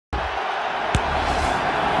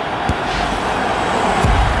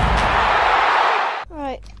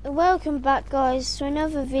Welcome back guys to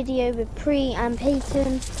another video with Pre and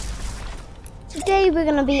Peyton. Today we're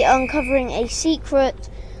going to be uncovering a secret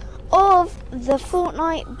of the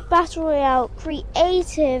Fortnite Battle Royale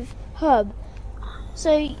Creative Hub.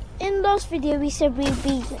 So in the last video we said we'd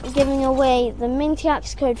be giving away the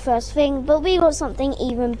Mintiax code first thing, but we got something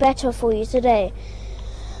even better for you today.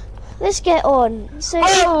 Let's get on. So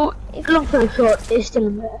long story short, it's still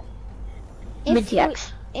in there.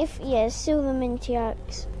 Mintiax. Still the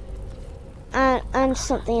Mintiax. And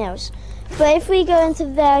something else. But if we go into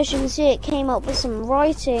there, as you can see, it came up with some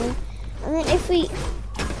writing. And then if we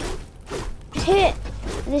hit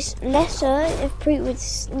this letter, if Pre would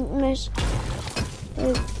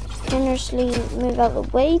generously move out the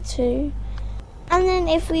way too. And then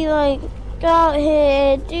if we like go out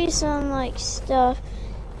here, do some like stuff,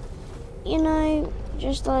 you know,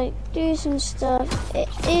 just like do some stuff. It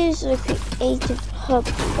is a creative hub,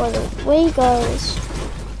 by the way, guys.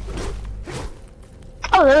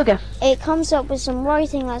 Oh, there we go. It comes up with some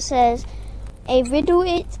writing that says, a riddle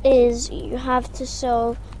it is, you have to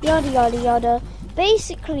solve, yada yada yada.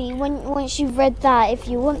 Basically, once you've read that, if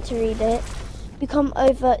you want to read it, you come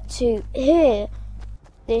over to here,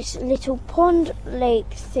 this little pond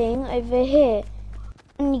lake thing over here,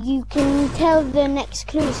 and you can tell the next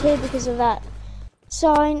clue is here because of that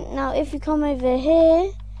sign. Now if you come over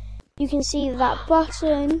here, you can see that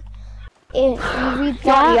button. You read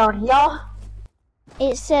that.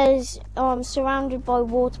 It says I'm surrounded by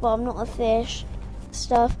water, but I'm not a fish.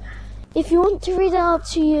 Stuff. If you want to read it out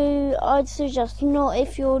to you, I'd suggest not.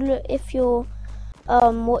 If you're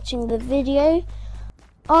watching the video.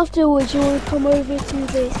 Afterwards, you want to come over to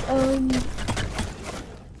this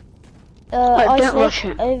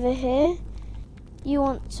isolate over here. You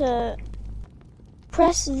want to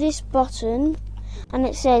press this button, and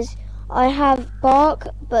it says, "I have bark,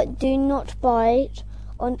 but do not bite.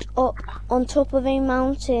 On top of a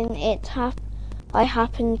mountain, I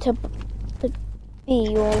happen to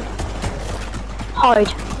be your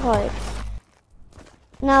hide."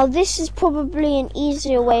 Now this is probably an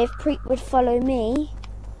easier way if Preet would follow me.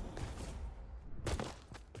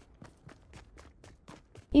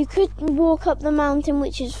 You could walk up the mountain,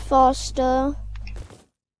 which is faster.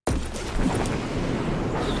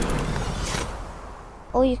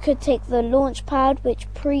 Or you could take the launch pad, which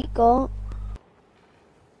Preet got,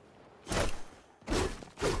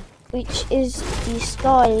 which is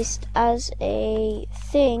disguised as a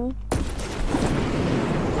thing.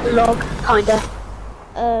 Log, kinda.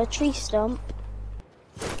 A tree stump.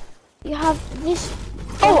 You have this.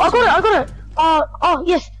 Oh, I got it. Oh,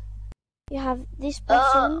 yes. You have this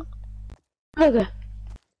button. Okay.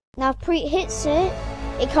 Now Preet hits it.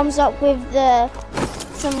 It comes up with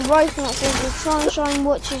some writing that says, "The sunshine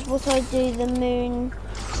watches what I do, the moon,"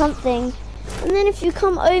 something. And then if you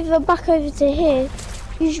come back over to here,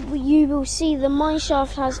 you will see the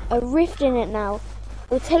mineshaft has a rift in it now.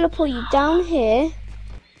 It will teleport you down here,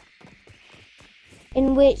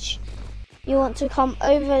 in which you want to come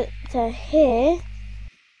over to here.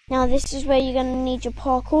 Now this is where you're going to need your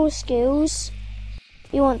parkour skills.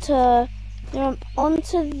 You want to jump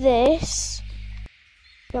onto this,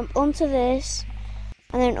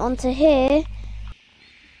 and then onto here,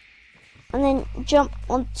 and then jump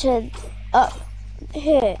onto up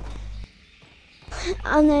here.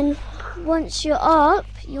 And then once you're up,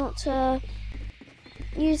 you want to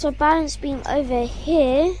use a balance beam over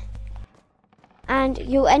here, and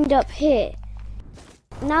you'll end up here.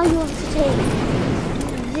 Now you want to take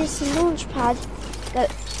this launch pad, go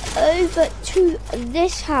over to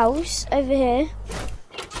this house over here.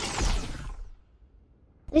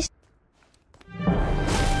 This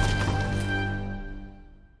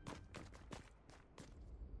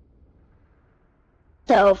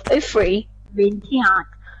free Mintiax.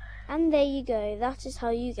 And there you go, that is how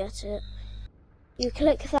you get it. You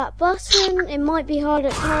click that button, it might be hard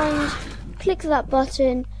at times, click that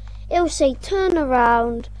button, it will say turn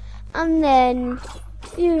around, and then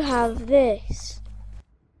you have this.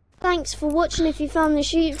 Thanks for watching. If you found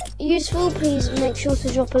this useful, please make sure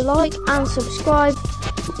to drop a like and subscribe.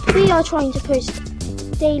 We are trying to post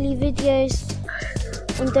daily videos,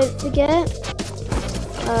 and don't forget,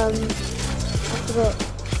 I forgot,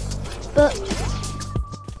 but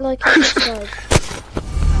like and subscribe.